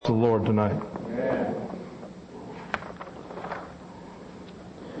of the Lord tonight. Amen.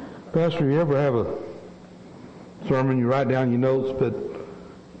 Pastor, you ever have a sermon, you write down your notes, but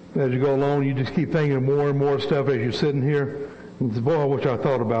as you go along, you just keep thinking of more and more stuff as you're sitting here? And say, boy, I wish I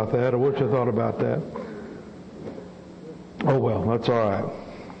thought about that. I wish I thought about that. Oh, well, that's all right.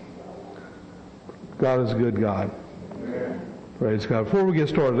 God is a good God. Amen. Praise God. Before we get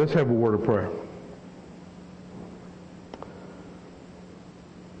started, let's have a word of prayer.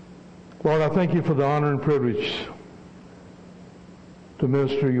 Lord, I thank you for the honor and privilege to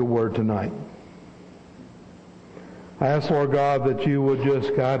minister your word tonight. I ask, Lord God, that you would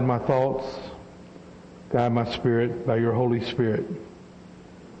just guide my thoughts, guide my spirit by your Holy Spirit,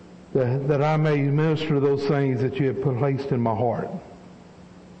 that I may minister those things that you have placed in my heart.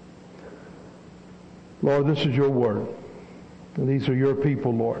 Lord, this is your word, and these are your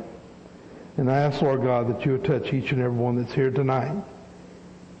people, Lord. And I ask, Lord God, that you would touch each and every one that's here tonight.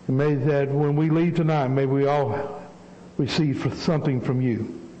 And may that when we leave tonight, may we all receive something from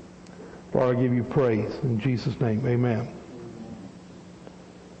you. Lord, I give you praise. In Jesus' name, amen.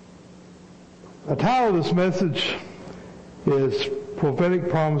 The title of this message is Prophetic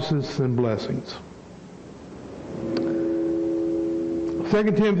Promises and Blessings.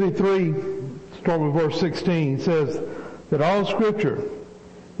 2 Timothy 3, starting with verse 16, says that all Scripture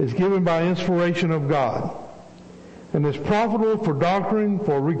is given by inspiration of God and is profitable for doctrine,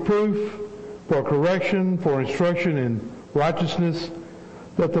 for reproof, for correction, for instruction in righteousness,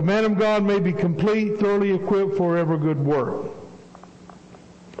 that the man of God may be complete, thoroughly equipped for every good work.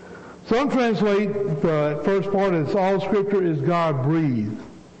 Some translate the first part as all Scripture is God-breathed.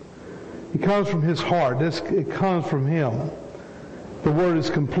 It comes from His heart. It comes from Him. The Word is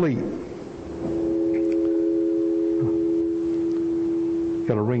complete.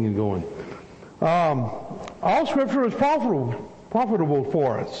 Got a ringing going. All Scripture is profitable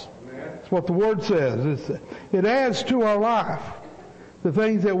for us. That's what the Word says. It adds to our life the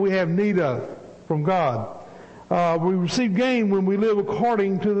things that we have need of from God. We receive gain when we live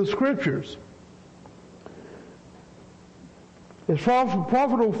according to the Scriptures. It's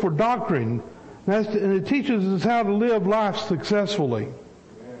profitable for doctrine, and it teaches us how to live life successfully.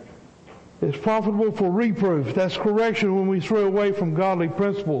 It's profitable for reproof. That's correction when we stray away from godly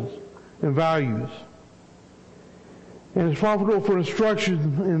principles and values. And it's profitable for instruction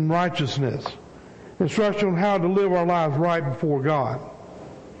in righteousness. Instruction on how to live our lives right before God.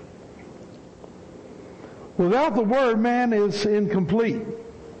 Without the Word, man is incomplete.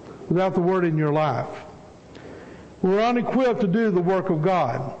 Without the Word in your life. We're unequipped to do the work of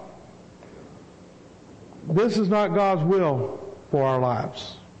God. This is not God's will for our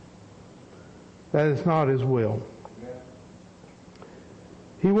lives. That is not His will.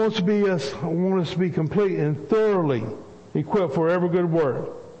 He wants us to be complete and thoroughly equipped for every good work.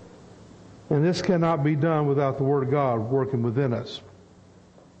 And this cannot be done without the Word of God working within us.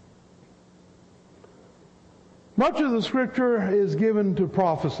 Much of the Scripture is given to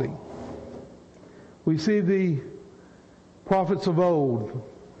prophecy. We see the prophets of old,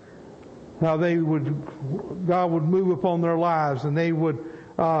 how God would move upon their lives and they would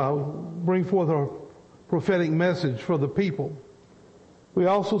bring forth a prophetic message for the people. We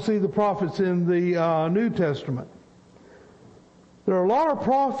also see the prophets in the New Testament. There are a lot of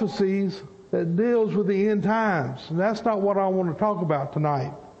prophecies that deals with the end times, and that's not what I want to talk about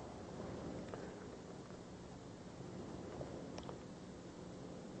tonight.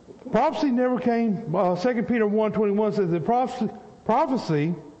 Prophecy never came. 2 Peter 1:21 says that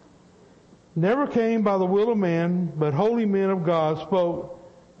prophecy never came by the will of man, but holy men of God spoke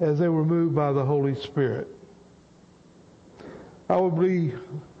as they were moved by the Holy Spirit. I would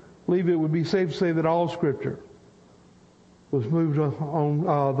believe it would be safe to say that all Scripture was moved on,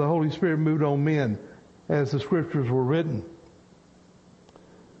 the Holy Spirit moved on men as the Scriptures were written.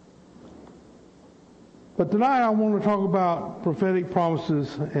 But tonight I want to talk about prophetic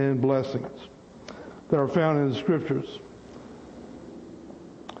promises and blessings that are found in the Scriptures.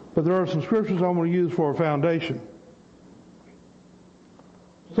 But there are some Scriptures I want to use for a foundation.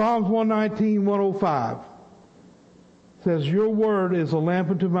 Psalms 119:105 says, "Your word is a lamp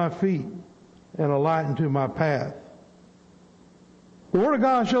unto my feet and a light unto my path." The Word of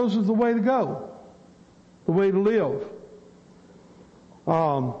God shows us the way to go, the way to live.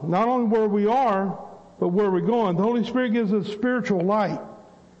 Not only where we are, but where we're going. The Holy Spirit gives us spiritual light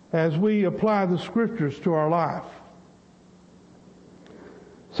as we apply the Scriptures to our life.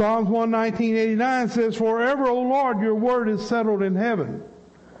 Psalms 119:89 says, "Forever, O Lord, your word is settled in heaven."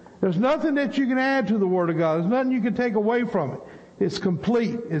 There's nothing that you can add to the Word of God. There's nothing you can take away from it. It's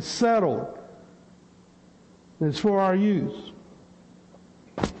complete. It's settled. It's for our use.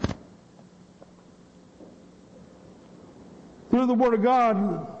 Through the Word of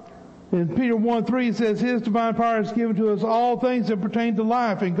God, in Peter 1:3 it says, His divine power has given to us all things that pertain to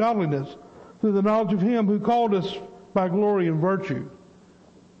life and godliness, through the knowledge of Him who called us by glory and virtue.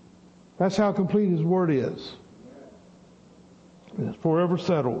 That's how complete His Word is. It's forever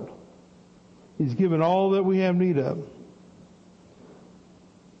settled. He's given all that we have need of.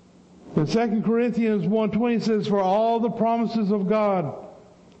 In 2 Corinthians 1:20 it says, For all the promises of God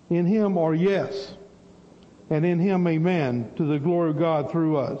in Him are yes, and in Him amen, to the glory of God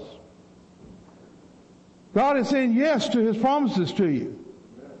through us. God is saying yes to His promises to you.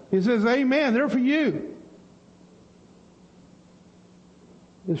 He says, amen, they're for you.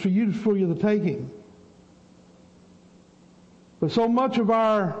 It's for you, for you the taking. But so much of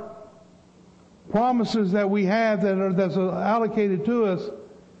our promises that we have that's allocated to us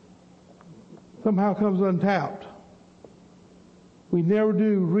somehow comes untapped. We never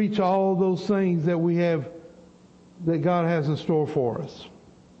do reach all those things that we have, that God has in store for us.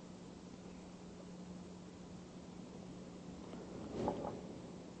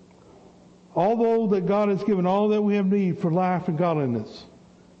 Although that God has given all that we have need for life and godliness,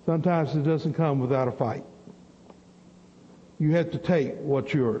 sometimes it doesn't come without a fight. You have to take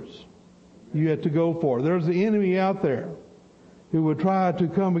what's yours. You have to go for it. There's the enemy out there who will try to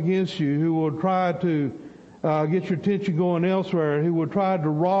come against you, who will try to get your attention going elsewhere, who will try to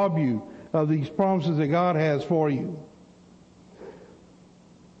rob you of these promises that God has for you.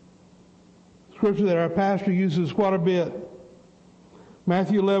 Scripture that our pastor uses quite a bit.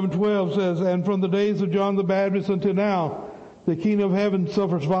 Matthew 11:12 says, And from the days of John the Baptist until now, the kingdom of heaven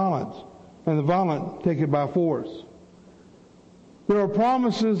suffers violence, and the violent take it by force. There are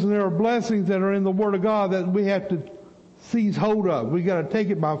promises and there are blessings that are in the Word of God that we have to seize hold of. We got to take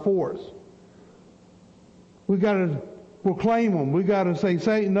it by force. We got to proclaim them. We got to say,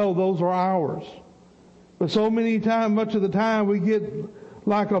 Satan, no, those are ours. But so many times, much of the time, we get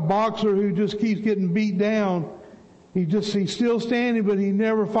like a boxer who just keeps getting beat down. He's still standing, but he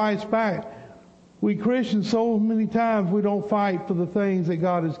never fights back. We Christians, so many times, we don't fight for the things that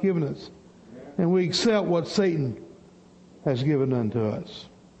God has given us. And we accept what Satan has given unto us.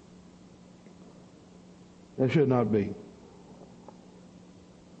 That should not be.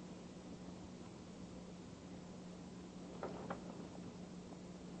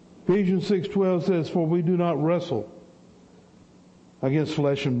 Ephesians 6:12 says, For we do not wrestle against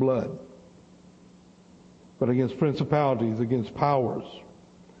flesh and blood, but against principalities, against powers,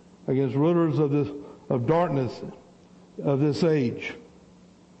 against rulers of darkness of this age,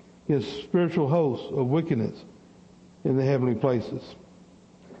 against spiritual hosts of wickedness in the heavenly places.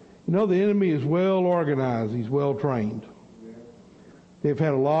 You know, the enemy is well organized. He's well trained. They've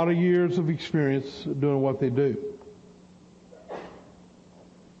had a lot of years of experience doing what they do.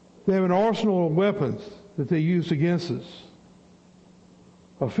 They have an arsenal of weapons that they use against us.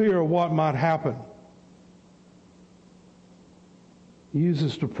 A fear of what might happen. He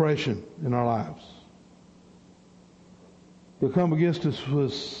uses depression in our lives. He'll come against us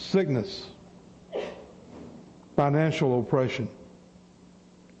with sickness, financial oppression,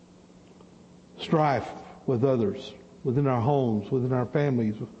 strife with others, within our homes, within our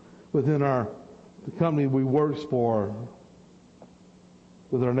families, within the company we work for,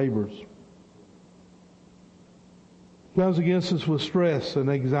 with our neighbors. He comes against us with stress and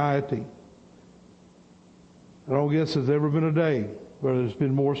anxiety. I don't guess there's ever been a day where there's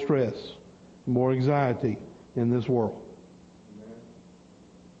been more stress, more anxiety in this world.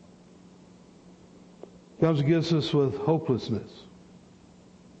 He comes against us with hopelessness.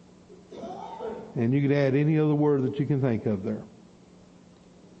 And you can add any other word that you can think of there.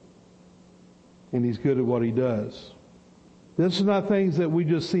 And he's good at what he does. This is not things that we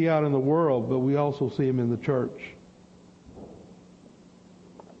just see out in the world, but we also see them in the church.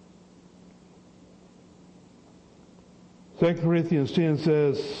 Second Corinthians 10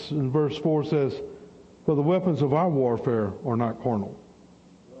 says, in verse 4 says, For the weapons of our warfare are not carnal,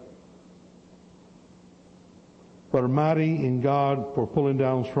 but are mighty in God for pulling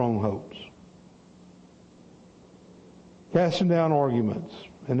down strongholds, casting down arguments,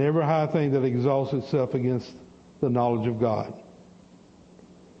 and every high thing that exalts itself against the knowledge of God,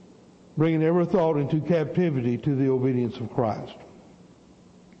 bringing every thought into captivity to the obedience of Christ.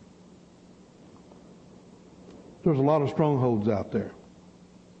 There's a lot of strongholds out there.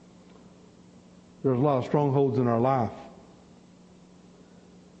 There's a lot of strongholds in our life.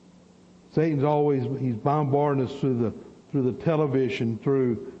 Satan's he's bombarding us through the television,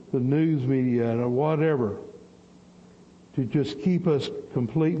 through the news media, or whatever, to just keep us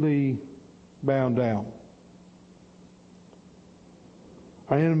completely bound down.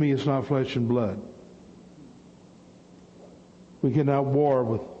 Our enemy is not flesh and blood. We cannot war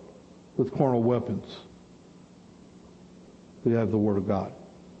with carnal weapons. We have the Word of God.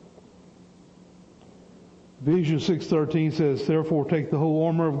 Ephesians 6:13 says, therefore take the whole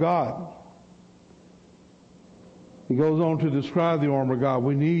armor of God. He goes on to describe the armor of God.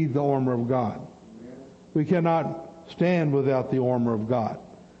 We need the armor of God. We cannot stand without the armor of God.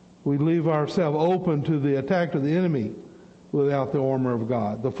 We leave ourselves open to the attack of the enemy without the armor of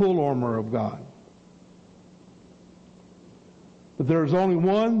God, the full armor of God. But there's only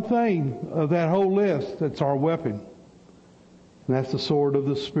one thing of that whole list that's our weapon, and that's the sword of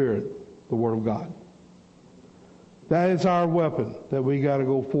the Spirit, the Word of God. That is our weapon that we got to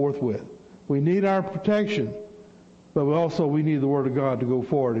go forth with. We need our protection, but we need the Word of God to go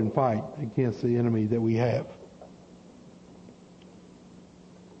forward and fight against the enemy that we have.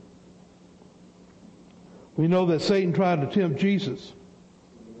 We know that Satan tried to tempt Jesus.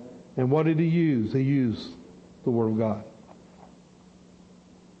 And what did he use? He used the Word of God.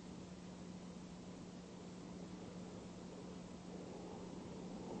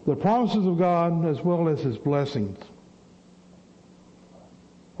 The promises of God, as well as His blessings,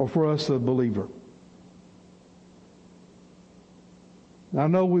 are for us, the believer. I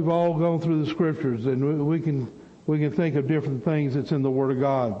know we've all gone through the Scriptures, and we can think of different things that's in the Word of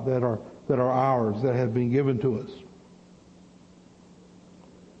God that are ours, that have been given to us.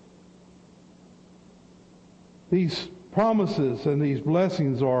 These promises and these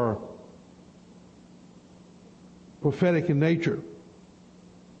blessings are prophetic in nature.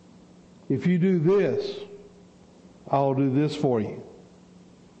 If you do this, I'll do this for you.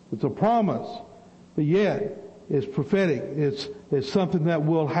 It's a promise, but yet it's prophetic. It's something that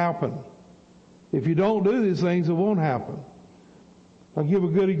will happen. If you don't do these things, it won't happen. I'll give a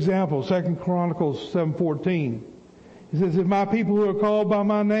good example. 2 Chronicles 7:14. It says, if my people who are called by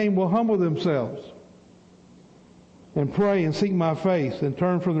my name will humble themselves and pray and seek my face and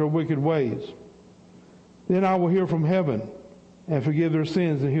turn from their wicked ways, then I will hear from heaven and forgive their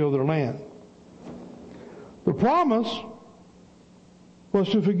sins and heal their land. The promise was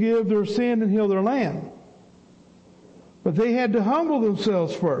to forgive their sin and heal their land. But they had to humble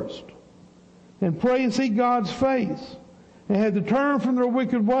themselves first and pray and seek God's face and had to turn from their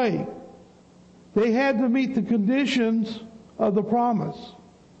wicked way. They had to meet the conditions of the promise.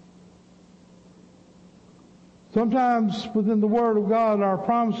 Sometimes within the Word of God, our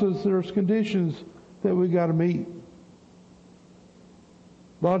promises, there's conditions that we got to meet.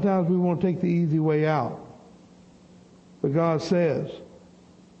 A lot of times we want to take the easy way out. But God says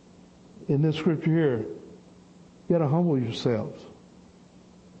in this scripture here, you got to humble yourselves.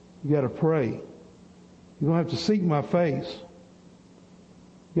 You got to pray. You don't have to seek my face.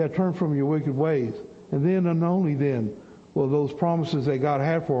 You got to turn from your wicked ways. And then and only then will those promises that God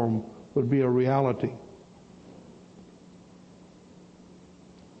had for them would be a reality.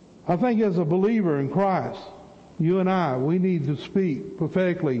 I think as a believer in Christ, you and I, we need to speak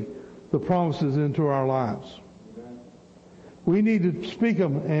prophetically the promises into our lives. We need to speak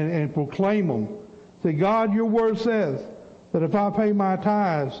them and proclaim them. Say, God, your word says that if I pay my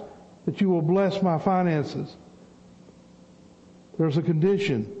tithes, that you will bless my finances. There's a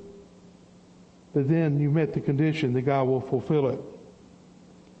condition. But then you met the condition that God will fulfill it.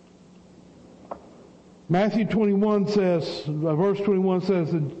 Matthew 21 says, verse 21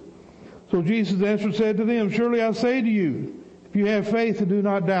 says, so Jesus answered and said to them, surely I say to you, if you have faith and do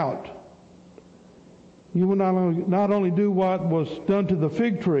not doubt, you will not only do what was done to the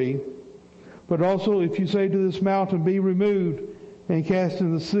fig tree, but also if you say to this mountain, be removed and cast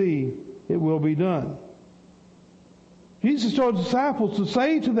in the sea, it will be done. Jesus told his disciples to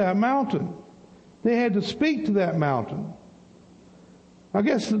say to that mountain. They had to speak to that mountain. I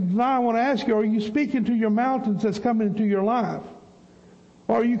guess now I want to ask you, are you speaking to your mountains that's coming into your life?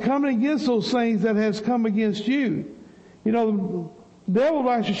 Or are you coming against those things that has come against you? You know, the devil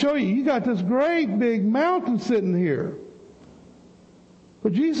likes to show you, you got this great big mountain sitting here.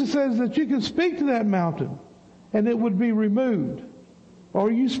 But Jesus says that you can speak to that mountain and it would be removed. Or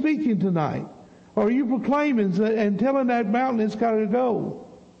are you speaking tonight? Or are you proclaiming and telling that mountain it's got to go?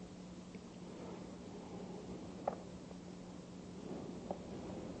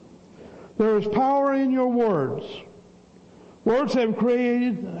 There is power in your words. Words have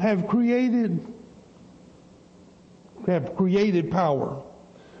created power.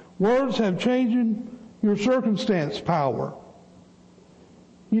 Words have changed your circumstance power.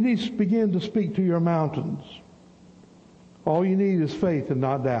 You need to begin to speak to your mountains. All you need is faith and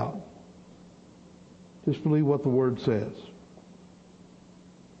not doubt. Just believe what the Word says.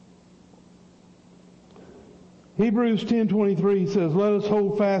 Hebrews 10:23 says, let us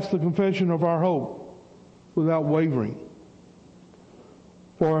hold fast the confession of our hope without wavering.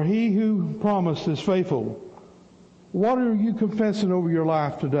 For he who promised is faithful. What are you confessing over your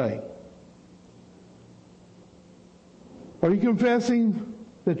life today? Are you confessing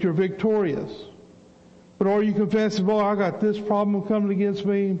that you're victorious? But are you confessing, boy, I got this problem coming against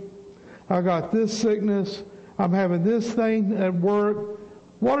me. I got this sickness. I'm having this thing at work.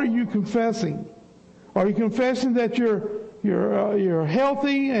 What are you confessing? Are you confessing that you're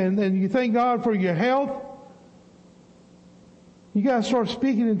healthy and you thank God for your health? You got to start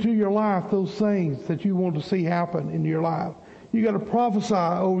speaking into your life those things that you want to see happen in your life. You got to prophesy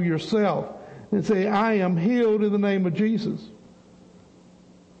over yourself and say, I am healed in the name of Jesus.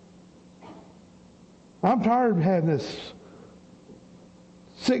 I'm tired of having this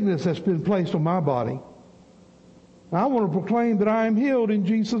sickness that's been placed on my body. I want to proclaim that I am healed in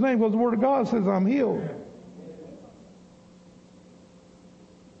Jesus' name because the Word of God says I'm healed.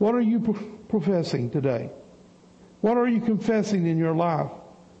 What are you professing today? What are you confessing in your life?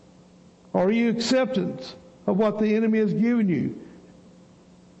 Are you acceptance of what the enemy has given you?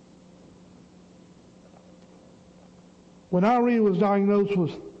 When Irene was diagnosed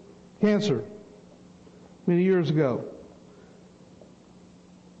with cancer many years ago,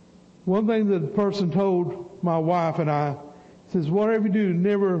 one thing that the person told my wife and I says, whatever you do,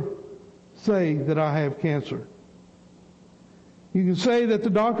 never say that I have cancer. You can say that the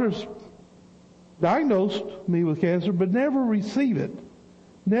doctors diagnosed me with cancer, but never receive it.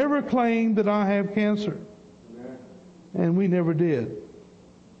 Never claim that I have cancer. And we never did.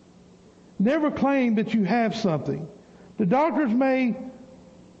 Never claim that you have something. The doctors may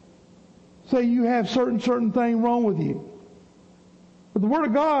say you have certain thing wrong with you. But the Word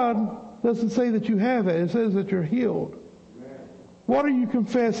of God doesn't say that you have it. It says that you're healed. What are you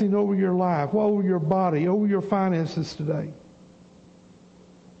confessing over your life, over your body, over your finances today?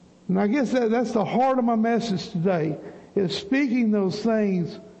 And I guess that's the heart of my message today, is speaking those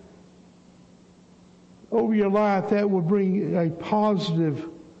things over your life that will bring a positive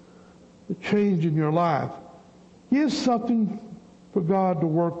change in your life. Give something for God to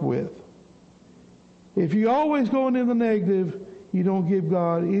work with. If you're always going in the negative, you don't give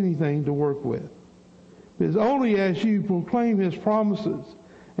God anything to work with. It's only as you proclaim His promises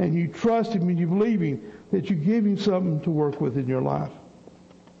and you trust Him and you believe Him that you give Him something to work with in your life.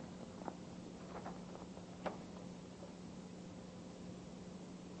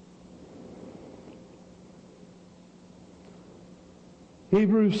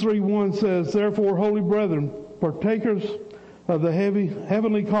 Hebrews 3:1 says, therefore, holy brethren, partakers of the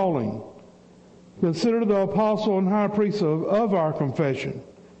heavenly calling, consider the apostle and high priest of our confession,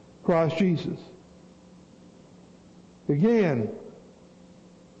 Christ Jesus. Again,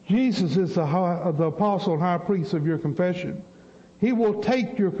 Jesus is the apostle and high priest of your confession. He will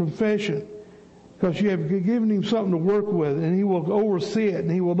take your confession because you have given Him something to work with, and He will oversee it,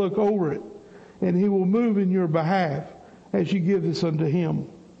 and He will look over it, and He will move in your behalf as you give this unto Him.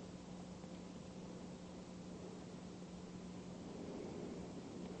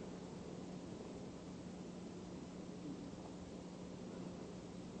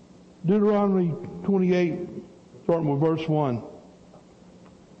 Deuteronomy 28, starting with verse 1.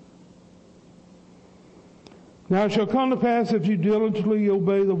 Now it shall come to pass, if you diligently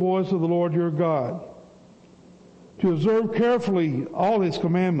obey the voice of the Lord your God, to observe carefully all His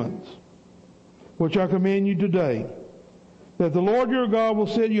commandments, which I command you today, that the Lord your God will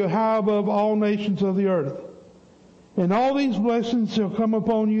set you high above all nations of the earth. And all these blessings shall come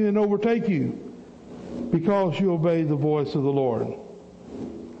upon you and overtake you, because you obey the voice of the Lord.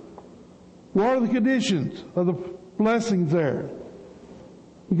 What are the conditions of the blessings there?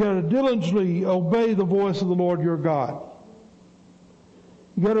 You got to diligently obey the voice of the Lord your God.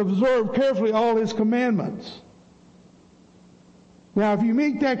 You got to observe carefully all His commandments. Now, if you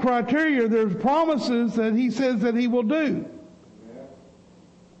meet that criteria, there's promises that He says that He will do.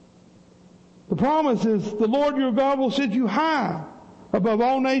 The promise is the Lord your God will set you high above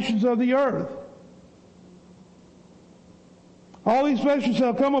all nations of the earth. All these blessings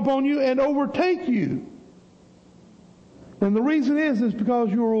shall come upon you and overtake you. And the reason is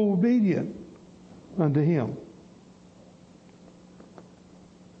because you are obedient unto Him.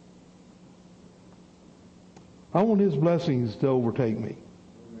 I want His blessings to overtake me.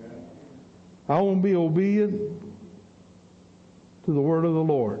 I want to be obedient to the word of the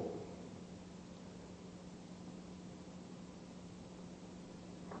Lord.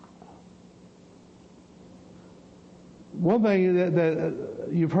 One thing that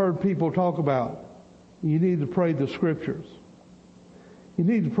you've heard people talk about, you need to pray the scriptures. You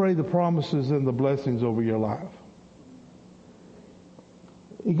need to pray the promises and the blessings over your life.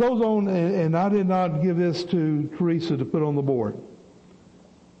 He goes on, and I did not give this to Teresa to put on the board.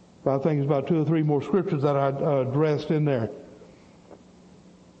 But I think it's about 2 or 3 more scriptures that I addressed in there.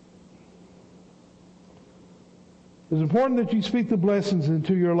 It's important that you speak the blessings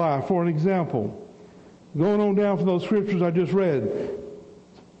into your life. For an example, going on down from those scriptures I just read,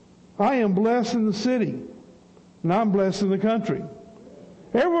 I am blessed in the city, and I'm blessed in the country.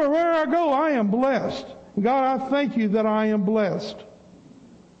 Everywhere I go, I am blessed. God, I thank you that I am blessed.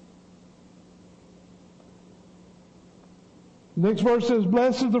 Next verse says,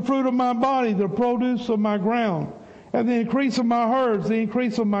 blessed is the fruit of my body, the produce of my ground, and the increase of my herds, the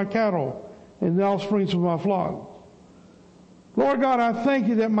increase of my cattle, and the offsprings of my flock. Lord God, I thank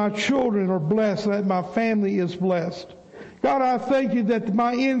you that my children are blessed, that my family is blessed. God, I thank you that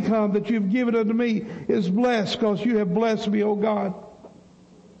my income that you've given unto me is blessed because you have blessed me, O God.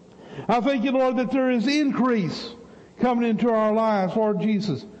 I thank you, Lord, that there is increase coming into our lives, Lord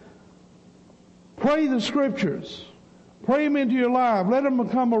Jesus. Pray the scriptures. Pray them into your life. Let them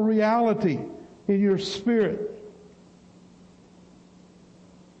become a reality in your spirit.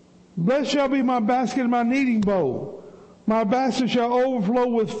 Blessed shall be my basket and my kneading bowl. My basket shall overflow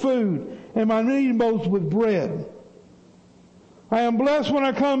with food, and my kneading bowls with bread. I am blessed when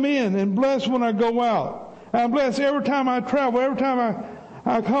I come in, and blessed when I go out. I am blessed every time I travel, every time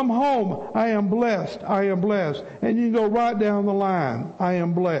I come home. I am blessed. I am blessed. And you can go right down the line. I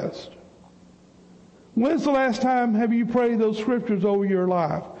am blessed. When's the last time have you prayed those scriptures over your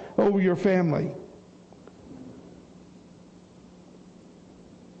life, over your family?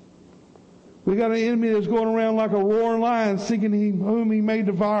 We got an enemy that's going around like a roaring lion, seeking whom he may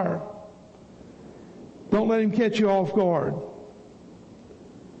devour. Don't let him catch you off guard.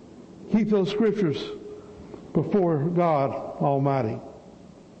 Keep those scriptures before God Almighty.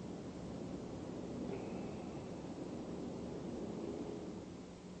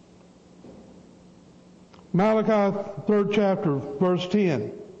 Malachi 3rd chapter, verse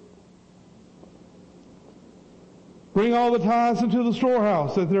 10. Bring all the tithes into the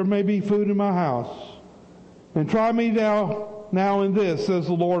storehouse, that there may be food in my house. And try me now in this, says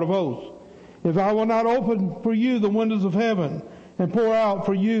the Lord of hosts. If I will not open for you the windows of heaven, and pour out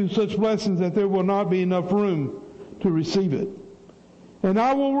for you such blessings that there will not be enough room to receive it. And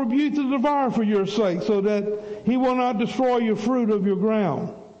I will rebuke the devourer for your sake, so that he will not destroy your fruit of your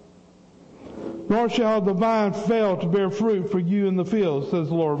ground. Nor shall the vine fail to bear fruit for you in the field, says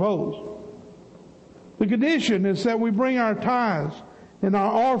the Lord of hosts. The condition is that we bring our tithes and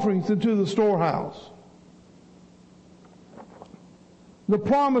our offerings into the storehouse. The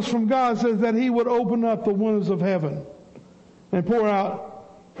promise from God says that he would open up the windows of heaven and pour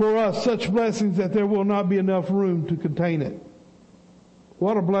out for us such blessings that there will not be enough room to contain it.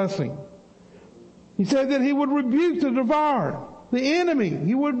 What a blessing. He said that he would rebuke the devourer, the enemy.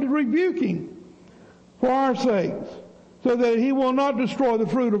 He would rebuke him for our sakes, so that he will not destroy the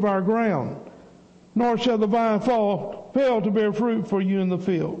fruit of our ground, nor shall the vine fail to bear fruit for you in the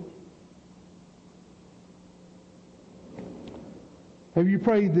field. Have you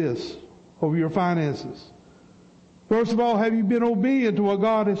prayed this over your finances? First of all, have you been obedient to what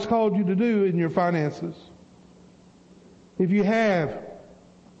God has called you to do in your finances? If you have,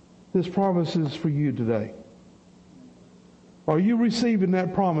 this promise is for you today. Are you receiving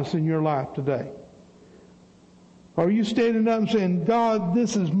that promise in your life today? Are you standing up and saying, God,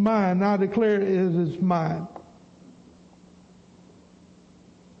 this is mine. I declare it is mine.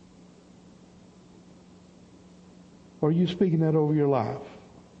 Or are you speaking that over your life,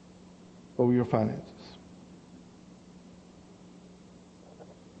 over your finances?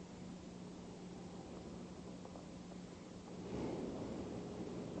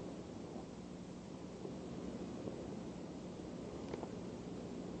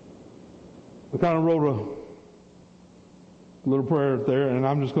 I kind of wrote a little prayer there, and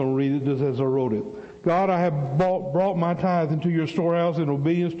I'm just going to read it just as I wrote it. God, I have brought my tithe into your storehouse in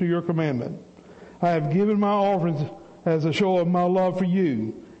obedience to your commandment. I have given my offerings as a show of my love for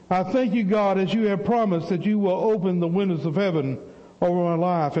you. I thank you, God, as you have promised that you will open the windows of heaven over my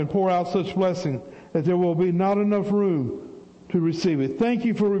life and pour out such blessing that there will be not enough room to receive it. Thank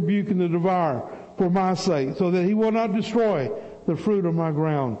you for rebuking the devourer for my sake, so that he will not destroy the fruit of my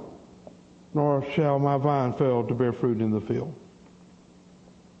ground, nor shall my vine fail to bear fruit in the field.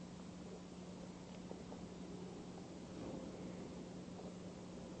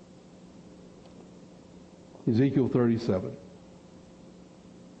 Ezekiel 37.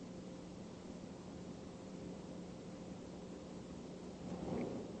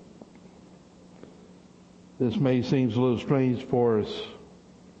 This may seem a little strange for us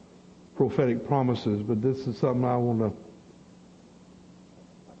prophetic promises, but this is something I want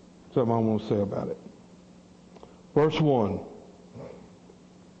to say about it. Verse 1.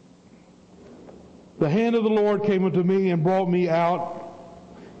 the hand of the Lord came unto me and brought me out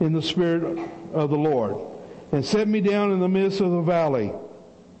in the spirit of the Lord, and set me down in the midst of the valley,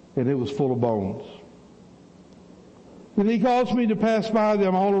 and it was full of bones. And he caused me to pass by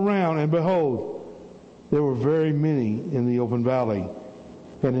them all around, and behold, there were very many in the open valley,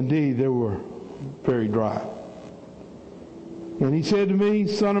 and indeed they were very dry. And he said to me,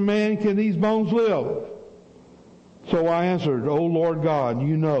 Son of man, can these bones live? So I answered, O Lord God,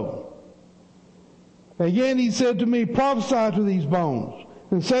 you know. Again he said to me, prophesy to these bones,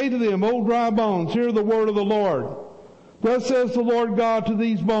 and say to them, O dry bones, hear the word of the Lord. Thus says the Lord God to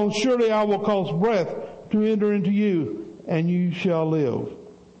these bones, surely I will cause breath to enter into you, and you shall live.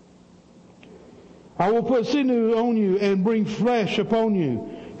 I will put sinew on you, and bring flesh upon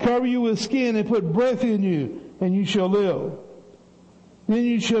you, cover you with skin, and put breath in you, and you shall live. Then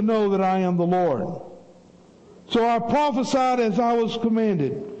you shall know that I am the Lord. So I prophesied as I was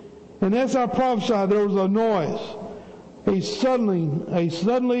commanded. And as I prophesied, there was a noise, suddenly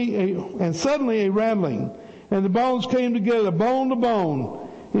a rattling, and the bones came together, bone to bone.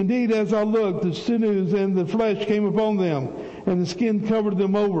 Indeed, as I looked, the sinews and the flesh came upon them, and the skin covered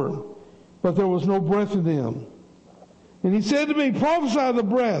them over, but there was no breath in them. And he said to me, prophesy the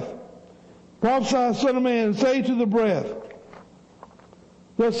breath. Prophesy, Son of man, and say to the breath,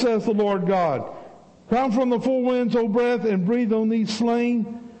 thus saith the Lord God, come from the four winds, O breath, and breathe on these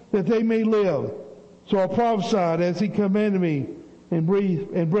slain, that they may live. So I prophesied as he commanded me, and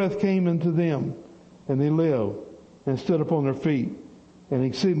breath came into them, and they lived, and stood upon their feet, an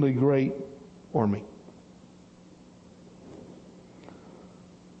exceedingly great army.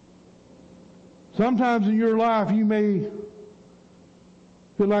 Sometimes in your life you may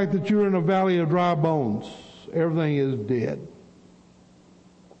feel like that you're in a valley of dry bones. Everything is dead.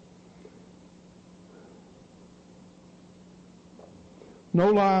 No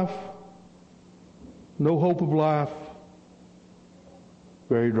life, no hope of life,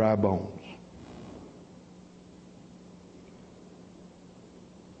 very dry bones.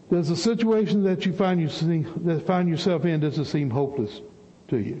 Does the situation that you find yourself in, does it seem hopeless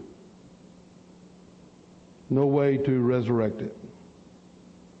to you? No way to resurrect it.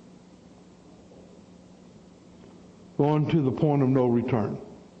 Going to the point of no return.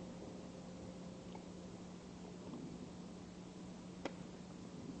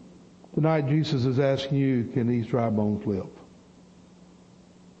 Tonight Jesus is asking you, can these dry bones live?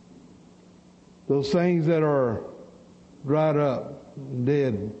 Those things that are dried up,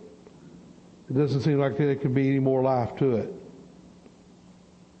 dead, it doesn't seem like there could be any more life to it.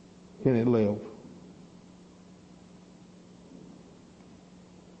 Can it live?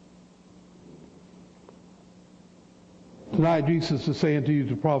 Tonight Jesus is saying to you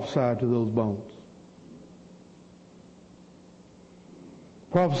to prophesy to those bones.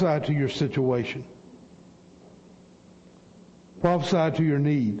 Prophesy to your situation. Prophesy to your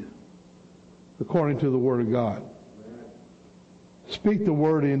need according to the Word of God. Speak the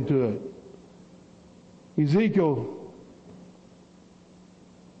Word into it. Ezekiel,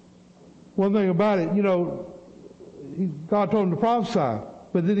 one thing about it, God told him to prophesy,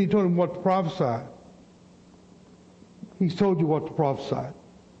 but then he told him what to prophesy. He's told you what to prophesy.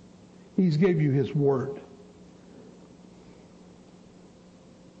 He's gave you His Word.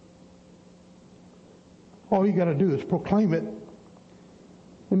 All you got to do is proclaim it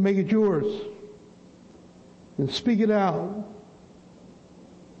and make it yours and speak it out.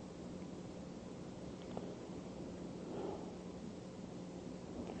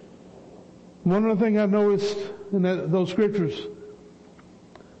 One of the things I noticed in those scriptures,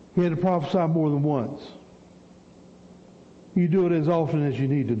 he had to prophesy more than once. You do it as often as you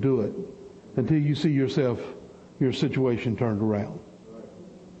need to do it until you see your situation turned around.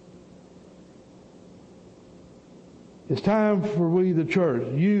 It's time for we, the church,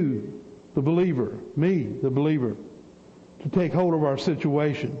 you, the believer, me, the believer, to take hold of our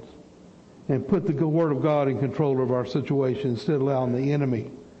situations and put the Word of God in control of our situation instead of allowing the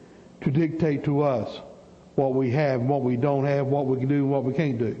enemy to dictate to us what we have, what we don't have, what we can do, and what we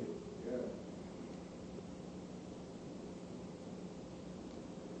can't do.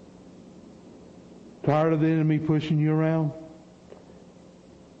 Tired of the enemy pushing you around?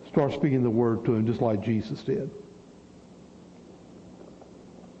 Start speaking the Word to him just like Jesus did.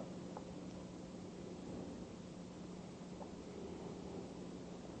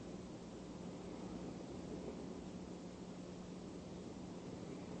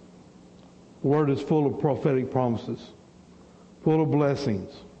 The Word is full of prophetic promises, full of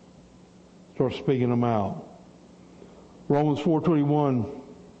blessings. Start speaking them out. Romans 4:21,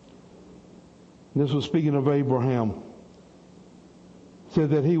 this was speaking of Abraham, said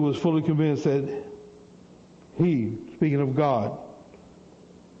that he was fully convinced that He, speaking of God,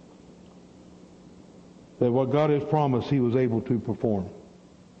 that what God has promised He was able to perform?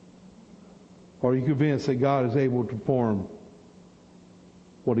 Or are you convinced that God is able to perform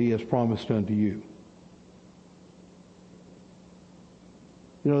what He has promised unto you?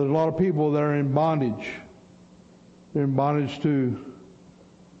 You know, there's a lot of people that are in bondage. They're in bondage to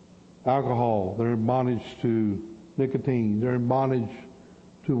alcohol. They're in bondage to nicotine. They're in bondage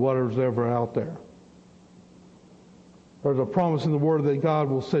to whatever's ever out there. There's a promise in the Word that God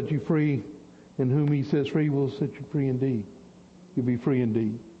will set you free, and whom He sets free will set you free indeed. You'll be free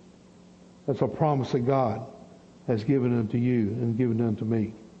indeed. That's a promise that God has given unto you and given unto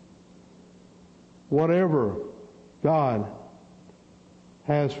me. Whatever God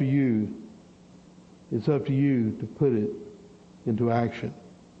has for you, it's up to you to put it into action.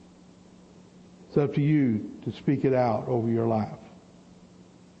 It's up to you to speak it out over your life.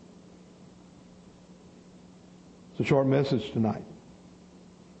 It's a short message tonight,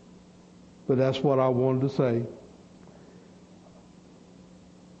 but that's what I wanted to say.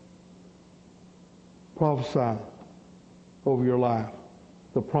 Prophesy over your life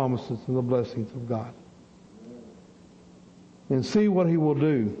the promises and the blessings of God. And see what He will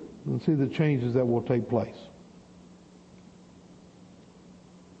do, and see the changes that will take place.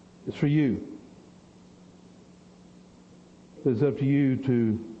 It's for you. It's up to you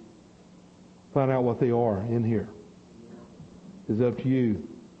to find out what they are in here. It's up to you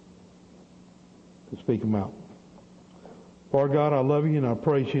to speak them out. Lord God, I love you and I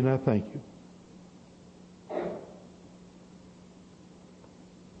praise you and I thank you.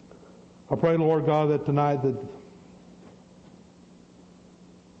 I pray, Lord God, that tonight that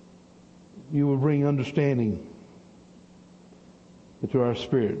you will bring understanding into our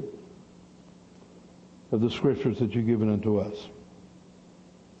spirit of the scriptures that you've given unto us.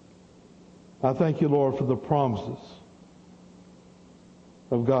 I thank you, Lord, for the promises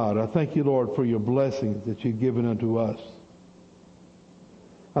of God. I thank you, Lord, for your blessings that you've given unto us.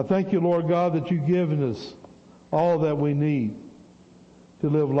 I thank you, Lord God, that you've given us all that we need to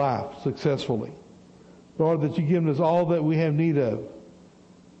live life successfully. Lord, that you've given us all that we have need of,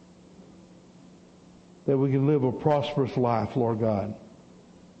 that we can live a prosperous life, Lord God.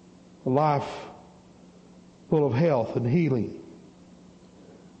 A life full of health and healing.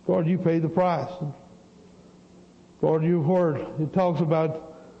 Lord, you paid the price. Lord, your word, it talks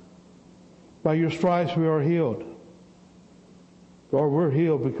about by your stripes we are healed. Lord, we're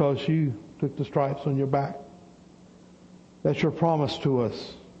healed because you took the stripes on your back. That's your promise to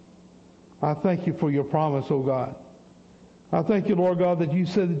us. I thank you for your promise, oh God. I thank you, Lord God, that you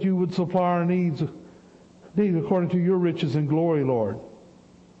said that you would supply our needs according to your riches and glory, Lord.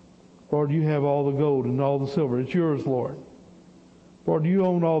 Lord, you have all the gold and all the silver. It's yours, Lord. Lord, you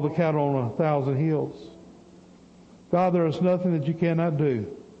own all the cattle on 1,000 hills. God, there is nothing that you cannot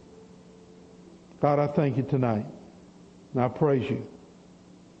do. God, I thank you tonight. And I praise you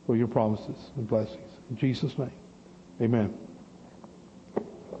for your promises and blessings. In Jesus' name, amen.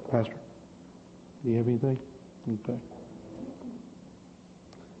 Pastor, do you have anything? Okay.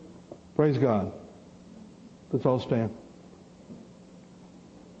 Praise God. Let's all stand.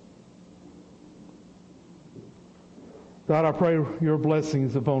 God, I pray your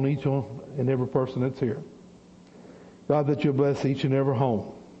blessings upon each and every person that's here. God, that you bless each and every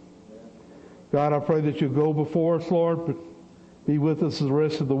home. God, I pray that you go before us, Lord, but be with us the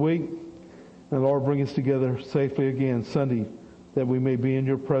rest of the week. And Lord, bring us together safely again Sunday, that we may be in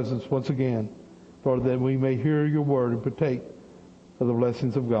your presence once again. Lord, that we may hear your word and partake of the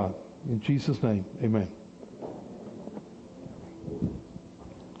blessings of God. In Jesus' name, amen.